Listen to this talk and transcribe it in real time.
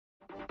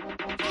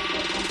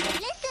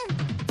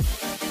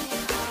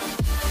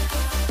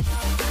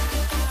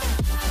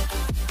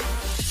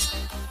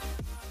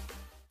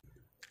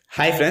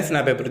Hi friends,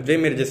 నా పేరు పృథ్వీ.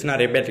 మీరు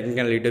చూస్తున్నారు AP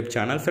technical YouTube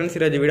channel. Friends,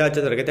 ఈరోజు వీడియో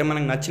వచ్చేసరికి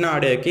మనకు నచ్చిన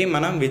ఆడియోకి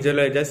మనం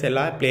విజువలైజర్స్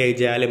ఎలా ప్లే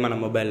చేయాలి మన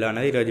మొబైల్లో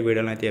అనేది ఈరోజు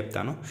వీడియోలో అయితే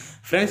చెప్తాను.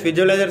 ఫ్రెండ్స్,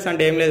 విజువలైజర్స్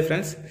అంటే ఏం లేదు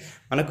ఫ్రెండ్స్,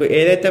 మనకు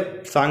ఏదైతే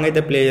సాంగ్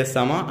అయితే ప్లే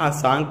చేస్తామో ఆ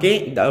సాంగ్కి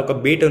ఒక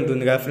బీట్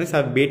ఉంటుంది కదా ఫ్రెండ్స్,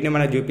 ఆ బీట్ని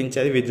మనకు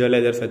చూపించేది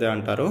విజువలైజర్స్ అయితే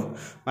అంటారు.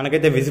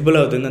 మనకైతే విజిబుల్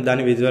అవుతుంది,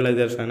 దాన్ని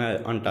విజువలైజర్స్ అని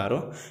అంటారు.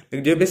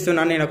 మీకు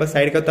చూపిస్తున్నాను, నేను ఒక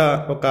సైడ్కి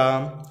ఒక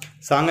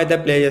సాంగ్ అయితే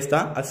ప్లే చేస్తా.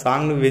 ఆ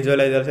సాంగ్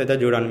విజువలైజర్స్ అయితే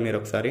చూడండి మీరు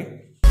ఒకసారి.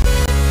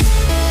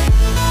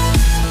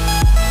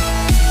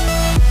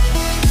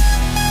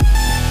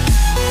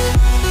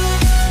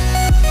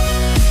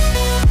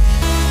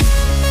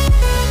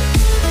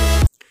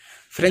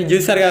 ఫ్రెండ్స్,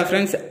 చూసారు కదా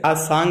ఫ్రెండ్స్, ఆ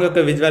సాంగ్ యొక్క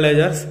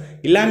విజువలైజర్స్.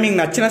 ఇలా మీకు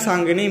నచ్చిన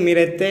సాంగ్ని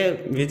మీరైతే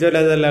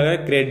విజువలైజర్ లాగా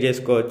క్రియేట్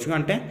చేసుకోవచ్చు.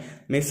 అంటే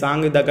మీ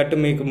సాంగ్ తగ్గట్టు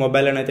మీకు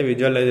మొబైల్లో అయితే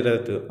విజువలైజర్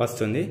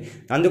వస్తుంది.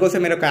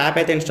 అందుకోసం మీరు ఒక యాప్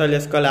అయితే ఇన్స్టాల్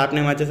చేసుకోవాలి. యాప్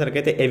నేమ్ వచ్చేసరికి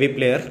అయితే అవీ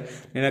ప్లేయర్.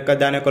 నేను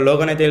దాని యొక్క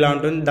లోగోన్ అయితే ఇలా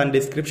ఉంటుంది. దాని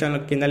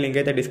డిస్క్రిప్షన్ కింద లింక్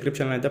అయితే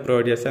డిస్క్రిప్షన్లో అయితే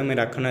ప్రొవైడ్ చేస్తాను.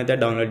 మీరు అక్కడైతే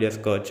డౌన్లోడ్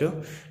చేసుకోవచ్చు.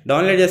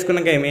 డౌన్లోడ్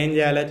చేసుకున్నాక ఏం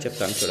చేయాలో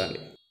చెప్తాను చూడండి.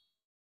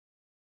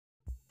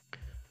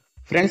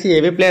 ఫ్రెండ్స్, ఈ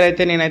ఏవీ ప్లేయర్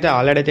అయితే నేనైతే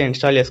ఆల్రెడీ అయితే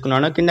ఇన్స్టాల్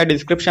చేసుకున్నాను. కింద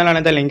డిస్క్రిప్షన్లో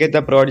అయితే లింక్ అయితే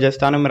ప్రొవైడ్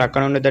చేస్తాను. మీరు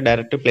అక్కడ నుండి అయితే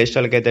డైరెక్ట్ ప్లే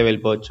స్టోర్కి అయితే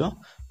వెళ్ళిపోవచ్చు.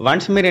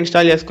 వన్స్ మీరు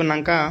ఇన్స్టాల్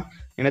చేసుకున్నాక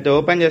నేనైతే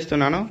ఓపెన్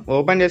చేస్తున్నాను.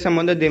 ఓపెన్ చేసే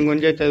ముందు దీని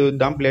గురించి అయితే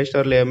చూద్దాం, ప్లే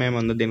స్టోర్లో ఏమేమి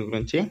ఉందో దీని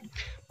గురించి.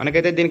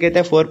 మనకైతే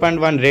దీనికైతే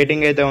 4.1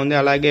 రేటింగ్ అయితే ఉంది.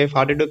 అలాగే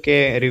 42K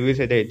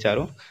రివ్యూస్ అయితే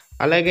ఇచ్చారు.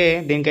 అలాగే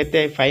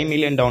దీనికైతే 5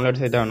 మిలియన్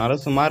డౌన్లోడ్స్ అయితే ఉన్నారు.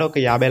 సుమారు ఒక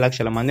 50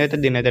 లక్షల మంది అయితే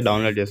దీన్ని అయితే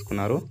డౌన్లోడ్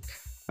చేసుకున్నారు.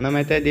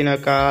 మనమైతే దీని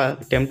యొక్క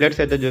టెంప్లెట్స్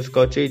అయితే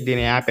చూసుకోవచ్చు.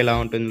 దీని యాప్ ఎలా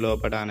ఉంటుంది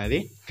లోపల అనేది,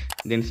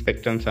 దీని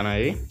స్పెక్ట్రమ్స్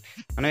అనేవి.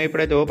 మనం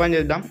ఇప్పుడైతే ఓపెన్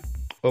చేద్దాం.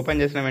 ఓపెన్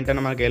చేసిన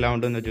వెంటనే మనకి ఎలా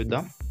ఉంటుందో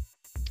చూద్దాం.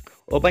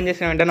 ఓపెన్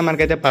చేసిన వెంటనే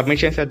మనకైతే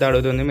పర్మిషన్స్ అయితే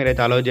అడుగుతుంది,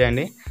 మీరైతే అలౌ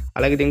చేయండి.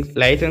 అలాగే దీనికి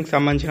లైసెన్స్కి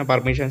సంబంధించిన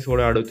పర్మిషన్స్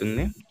కూడా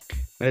అడుగుతుంది.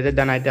 మీరైతే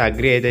దాన్ని అయితే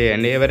అగ్రి అయితే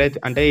చేయండి. ఎవరైతే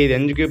అంటే ఇది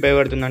ఎందుకు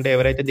ఉపయోగపడుతుంది అంటే,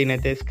 ఎవరైతే దీని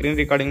అయితే స్క్రీన్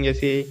రికార్డింగ్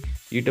చేసి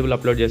యూట్యూబ్లో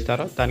అప్లోడ్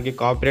చేస్తారో దానికి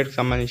కాపీరైట్కి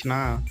సంబంధించిన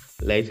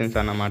లైసెన్స్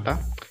అన్నమాట.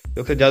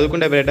 ఒకసారి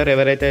చదువుకుంటే బెటర్.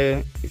 ఎవరైతే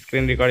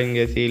స్క్రీన్ రికార్డింగ్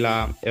చేసి ఇలా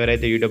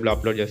ఎవరైతే యూట్యూబ్లో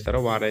అప్లోడ్ చేస్తారో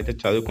వారైతే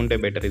చదువుకుంటే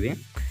బెటర్. ఇది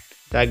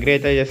అగ్రి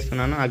అయితే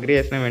చేస్తున్నాను. అగ్రి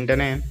చేసిన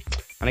వెంటనే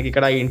మనకి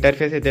ఇక్కడ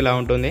ఇంటర్ఫేస్ అయితే ఇలా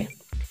ఉంటుంది.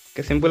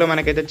 ఇక సింపుల్గా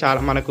మనకైతే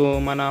మనకు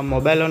మన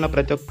మొబైల్లో ఉన్న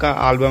ప్రతి ఒక్క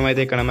ఆల్బమ్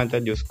అయితే ఇక్కడ అయితే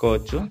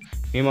చూసుకోవచ్చు.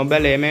 మీ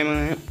మొబైల్ ఏమేమి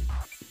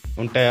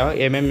ఉంటాయో,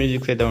 ఏమేమి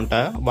మ్యూజిక్స్ అయితే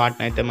ఉంటాయో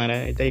వాటిని అయితే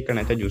మనమైతే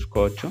ఇక్కడైతే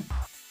చూసుకోవచ్చు.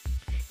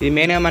 ఇది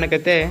మెయిన్గా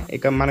మనకైతే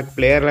ఇక మనకు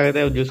ప్లేయర్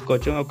అయితే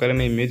చూసుకోవచ్చు. ఒకవేళ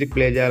మీ మ్యూజిక్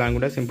ప్లే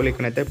చేయాలనుకుంటే సింపుల్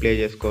ఇక్కడైతే ప్లే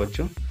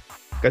చేసుకోవచ్చు.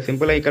 ఇక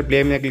సింపుల్గా ఇక్కడ ప్లే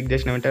మీద క్లిక్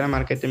చేసిన వెంటనే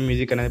మనకైతే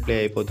మ్యూజిక్ అనేది ప్లే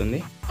అయిపోతుంది.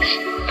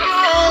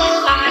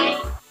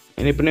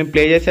 నేను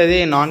ప్లే చేసేది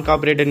నాన్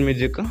కాపీరైటెడ్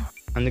మ్యూజిక్,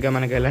 అందుకే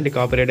మనకి ఎలాంటి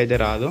కాపీరైట్ అయితే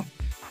రాదు.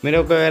 మీరు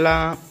ఒకవేళ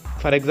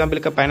ఫర్ ఎగ్జాంపుల్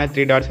ఇక పైన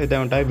 3 డాట్స్ అయితే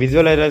ఉంటాయి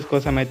విజువలైజర్స్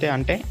కోసం అయితే.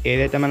 అంటే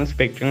ఏదైతే మనం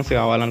స్పెక్ట్రమ్స్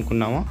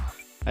కావాలనుకున్నామో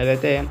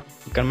అదైతే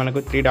ఇక్కడ మనకు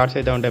 3 డాట్స్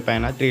అయితే ఉంటాయి,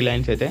 పైన 3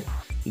 లైన్స్ అయితే.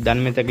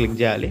 దాని మీద క్లిక్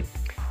చేయాలి.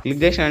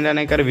 క్లిక్ చేసిన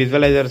వెంటనే ఇక్కడ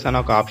విజువలైజర్స్ అనే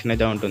ఒక ఆప్షన్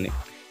అయితే ఉంటుంది.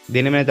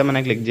 దీని మీద అయితే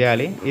మనం క్లిక్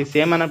చేయాలి. ఈ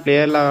సేమ్ మన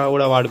ప్లేయర్లో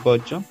కూడా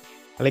వాడుకోవచ్చు.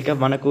 అలాగే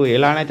మనకు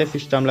ఎలానైతే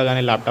సిస్టంలో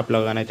కానీ ల్యాప్టాప్లో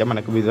కానీ అయితే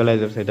మనకు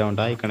విజువలైజర్స్ అయితే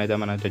ఉంటాయి. ఇక్కడైతే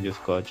మనం అయితే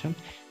చూసుకోవచ్చు.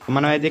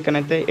 మనం అయితే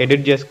ఇక్కడైతే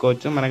ఎడిట్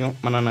చేసుకోవచ్చు. మనకు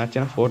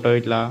నచ్చిన ఫోటో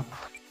ఇట్లా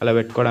అలా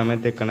పెట్టుకోవడం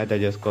అయితే ఇక్కడైతే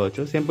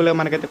చేసుకోవచ్చు. సింపుల్గా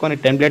మనకైతే కొన్ని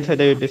టెంప్లెట్స్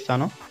అయితే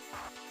చూపిస్తాను.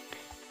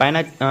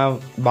 పైన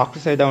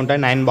బాక్సెస్ అయితే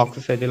ఉంటాయి, 9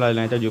 బాక్సెస్ అయితే ఇలా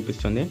అయితే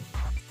చూపిస్తుంది.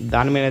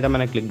 దాని మీద అయితే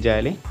మనం క్లిక్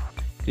చేయాలి.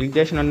 క్లిక్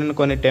చేసిన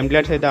కొన్ని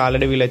టెంప్లెట్స్ అయితే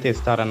ఆల్రెడీ వీళ్ళైతే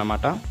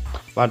ఇస్తారన్నమాట.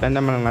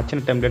 వాటంతా మనకు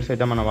నచ్చిన టెంప్లెట్స్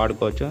అయితే మనం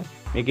వాడుకోవచ్చు.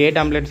 మీకు ఏ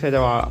టెంప్లెట్స్ అయితే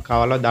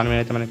కావాలో దాని మీద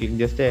అయితే మనం క్లిక్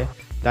చేస్తే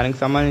దానికి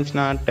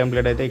సంబంధించిన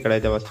టెంప్లెట్ అయితే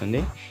ఇక్కడైతే వస్తుంది.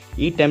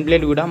 ఈ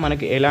టెంప్లెట్ కూడా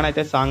మనకి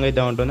ఎలానైతే సాంగ్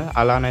అయితే ఉంటుందో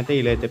అలానైతే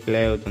ఇలా అయితే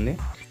ప్లే అవుతుంది.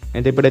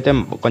 అయితే ఇప్పుడైతే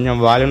కొంచెం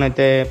వాల్యూమ్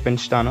అయితే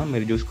పెంచుతాను,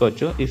 మీరు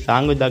చూసుకోవచ్చు. ఈ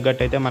సాంగ్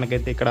తగ్గట్టు అయితే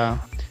మనకైతే ఇక్కడ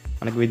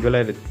మనకి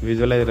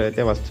విజువలైజర్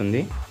అయితే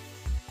వస్తుంది.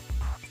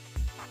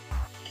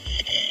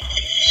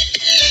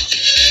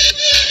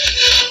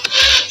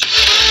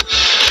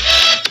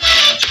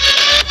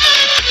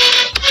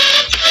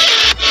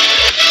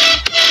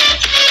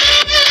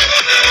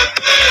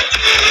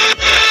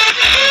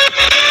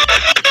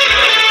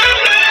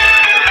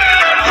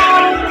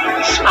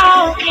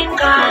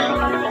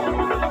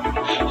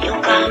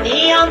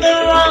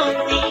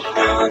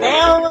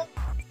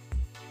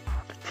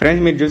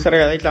 ఫ్రెండ్స్, మీరు చూసారు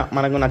కదా, ఇట్లా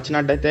మనకు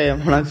నచ్చినట్టయితే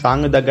మన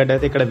సాంగ్ తగ్గట్టు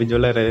అయితే ఇక్కడ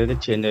విజువలైజర్ అయితే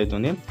చేంజ్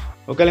అవుతుంది.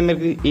 ఒకవేళ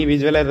మీకు ఈ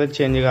విజువలైజర్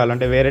చేంజ్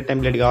కావాలంటే, వేరే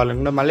టెంప్లెట్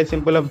కావాలనుకుంటే మళ్ళీ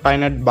సింపుల్గా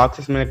పైన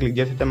బాక్సెస్ మీద క్లిక్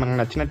చేసి అయితే మనకు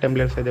నచ్చిన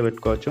టెంప్లెట్స్ అయితే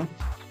పెట్టుకోవచ్చు.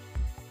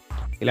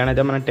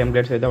 ఇలానైతే మన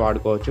టెంప్లెట్స్ అయితే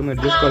వాడుకోవచ్చు, మీరు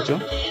చూసుకోవచ్చు.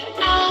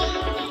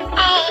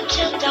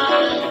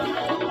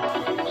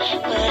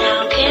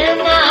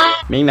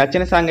 మీకు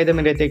నచ్చిన సాంగ్ అయితే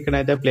మీరైతే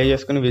ఇక్కడైతే ప్లే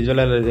చేసుకుని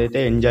విజువలైజర్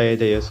అయితే ఎంజాయ్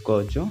అయితే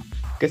చేసుకోవచ్చు.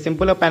 ఇక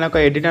సింపుల్గా పైన ఒక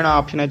ఎడిట్ అనే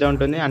ఆప్షన్ అయితే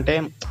ఉంటుంది. అంటే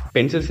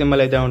పెన్సిల్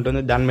సింబల్ అయితే ఉంటుంది,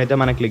 దాని మీద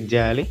మనం క్లిక్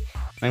చేయాలి.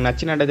 మనకు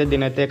నచ్చినట్టయితే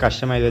దీని అయితే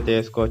కస్టమైజ్ అయితే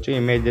చేసుకోవచ్చు.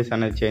 ఇమేజెస్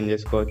అనేది చేంజ్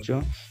చేసుకోవచ్చు.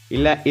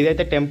 ఇలా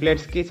ఇదైతే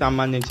టెంప్లెట్స్కి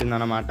సంబంధించింది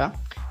అనమాట.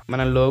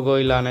 మన లోగో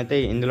ఇలానైతే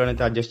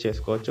ఇందులోనైతే అడ్జస్ట్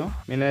చేసుకోవచ్చు.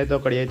 నేనైతే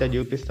ఒకటి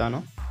చూపిస్తాను,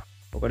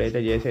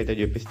 ఒకటైతే చేసి అయితే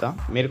చూపిస్తా.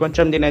 మీరు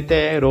కొంచెం దీని అయితే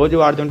రోజు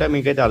వాడుతుంటే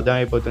మీకైతే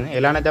అర్థమైపోతుంది.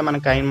 ఎలానైతే మన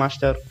కైన్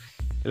మాస్టర్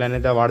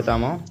ఇలానైతే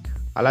వాడతామో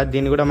అలా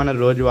దీన్ని కూడా మనం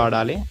రోజు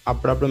వాడాలి.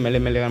 అప్పుడప్పుడు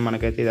మెల్లిమెల్లిగా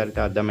మనకైతే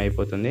ఇదైతే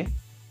అర్థమైపోతుంది.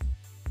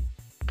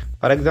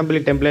 ఫర్ ఎగ్జాంపుల్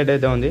ఈ టెంప్లెట్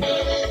అయితే ఉంది,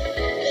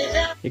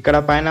 ఇక్కడ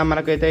పైన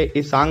మనకైతే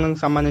ఈ సాంగ్కి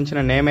సంబంధించిన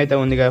నేమ్ అయితే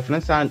ఉంది కదా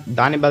ఫ్రెండ్స్.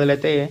 దాని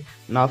బదులైతే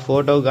నా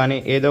ఫోటో కానీ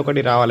ఏదో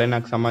ఒకటి రావాలి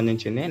నాకు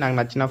సంబంధించింది. నాకు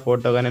నచ్చిన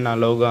ఫోటో కానీ నా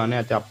లోగో కానీ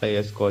అయితే అప్లై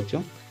చేసుకోవచ్చు.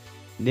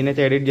 దీని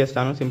అయితే ఎడిట్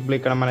చేస్తాను. సింపుల్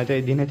ఇక్కడ మనైతే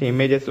దీని అయితే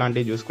ఇమేజెస్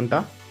లాంటివి చూసుకుంటా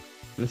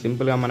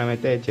సింపుల్గా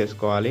మనమైతే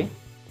చేసుకోవాలి.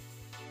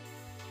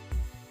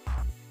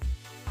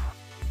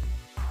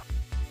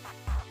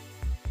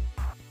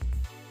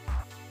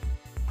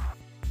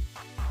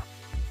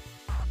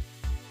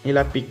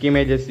 ఇలా పిక్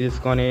ఇమేజెస్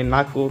తీసుకొని,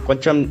 నాకు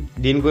కొంచెం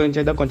దీని గురించి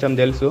అయితే కొంచెం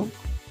తెలుసు,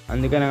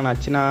 అందుకే నాకు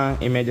నచ్చిన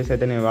ఇమేజెస్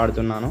అయితే నేను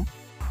వాడుతున్నాను.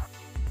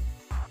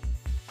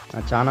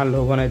 నా ఛానల్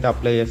లోగోని అయితే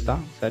అప్లై చేస్తా.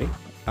 సరే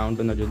ఎలా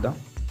ఉంటుందో చూద్దాం.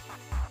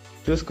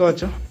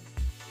 చూసుకోవచ్చు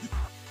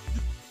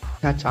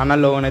నా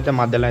ఛానల్ లోగోని అయితే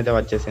మధ్యలో అయితే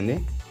వచ్చేసింది.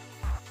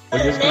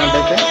 ఇప్పుడు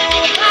చూసుకున్నట్టయితే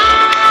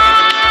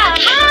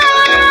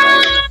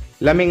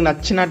ఇలా మీకు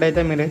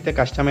నచ్చినట్టయితే మీరైతే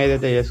కస్టమైజ్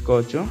అయితే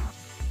చేసుకోవచ్చు.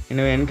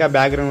 నేను వెనక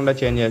బ్యాక్గ్రౌండ్ కూడా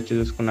చేంజ్ చేయొచ్చు.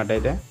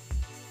 చూసుకున్నట్టయితే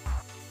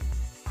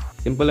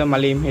సింపుల్గా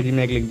మళ్ళీ ఇమేజ్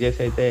మీద క్లిక్ చేసి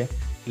అయితే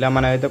ఇలా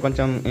మనమైతే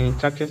కొంచెం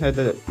ఇన్స్ట్రక్షన్స్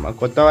అయితే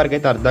కొత్త వారికి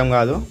అయితే అర్థం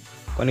కాదు,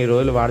 కొన్ని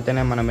రోజులు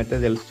వాడితేనే మనమైతే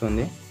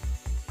తెలుస్తుంది.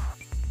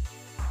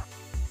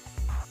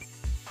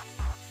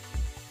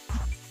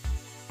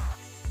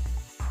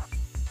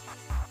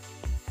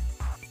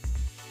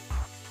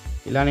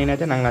 ఇలా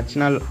నేనైతే నాకు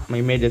నచ్చిన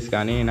ఇమేజెస్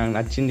కానీ నాకు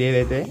నచ్చింది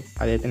ఏదైతే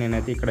అదైతే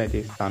నేనైతే ఇక్కడైతే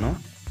ఇస్తాను.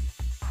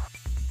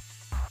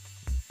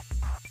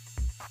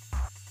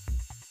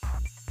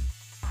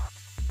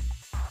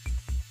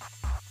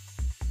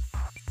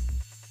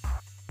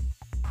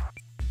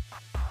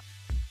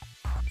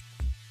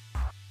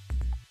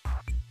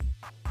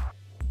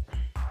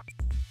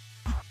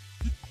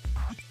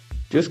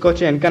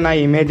 చూసుకోవచ్చు వెనక నా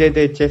ఇమేజ్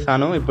అయితే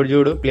ఇచ్చేసాను. ఇప్పుడు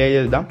చూడు, ప్లే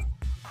చేద్దాం.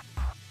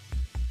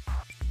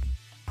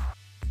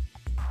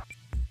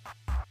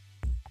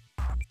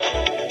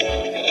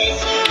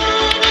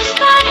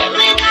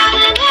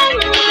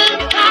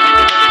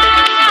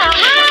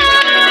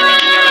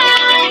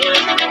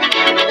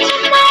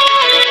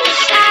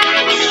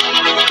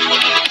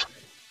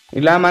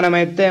 ఇలా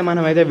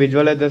మనమైతే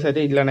విజువలైజర్స్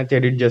అయితే ఇలానైతే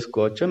ఎడిట్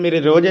చేసుకోవచ్చు. మీరు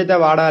రోజైతే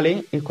వాడాలి,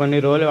 కొన్ని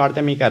రోజులు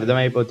వాడితే మీకు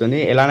అర్థమైపోతుంది.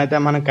 ఎలానైతే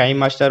మన కై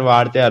మాస్టర్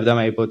వాడితే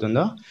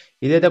అర్థమైపోతుందో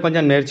ఇదైతే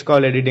కొంచెం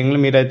నేర్చుకోవాలి ఎడిటింగ్లో.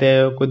 మీరైతే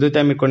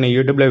కుదిరితే మీకు కొన్ని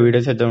యూట్యూబ్లో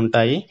వీడియోస్ అయితే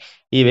ఉంటాయి,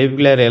 ఈ వేవ్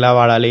ప్లేయర్ ఎలా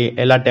వాడాలి,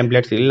 ఎలా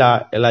టెంప్లెట్స్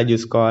ఎలా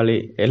చూసుకోవాలి,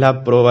 ఎలా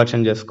ప్రో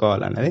వర్షన్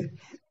చేసుకోవాలి అనేది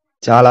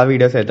చాలా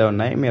వీడియోస్ అయితే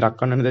ఉన్నాయి. మీరు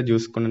అక్కడ నుండి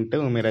చూసుకుంటూ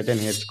మీరైతే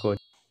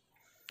నేర్చుకోవచ్చు.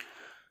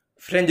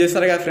 ఫ్రెండ్స్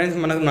చూస్తారు కదా ఫ్రెండ్స్,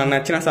 మనకు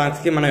నచ్చిన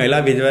సాంగ్స్కి మనం ఎలా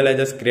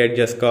విజువలైజర్స్ క్రియేట్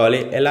చేసుకోవాలి,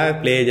 ఎలా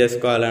ప్లే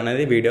చేసుకోవాలి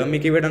అనేది వీడియో.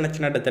 మీకు ఈ వీడియో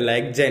నచ్చినట్టయితే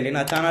లైక్ చేయండి.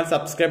 నా ఛానల్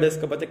సబ్స్క్రైబ్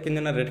చేసుకోకపోతే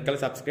కింద రెడ్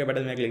కలర్ సబ్స్క్రైబ్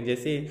బటన్ మీద క్లిక్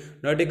చేసి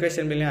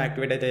నోటిఫికేషన్ బిల్ని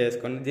యాక్టివేట్ అయితే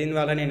చేసుకోండి.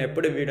 దీనివల్ల నేను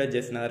ఎప్పుడు వీడియో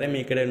చేసినా సరే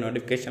మీకు ఇక్కడ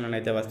నోటిఫికేషన్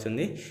అయితే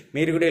వస్తుంది.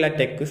 మీరు కూడా ఇలా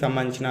టెక్కు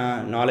సంబంధించిన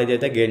నాలెడ్జ్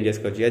అయితే గెయిన్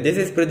చేసుకోవచ్చు.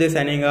 This is Prithvi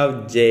signing off.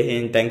 జై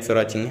Hind. Thanks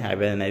for watching.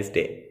 Have a nice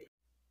day.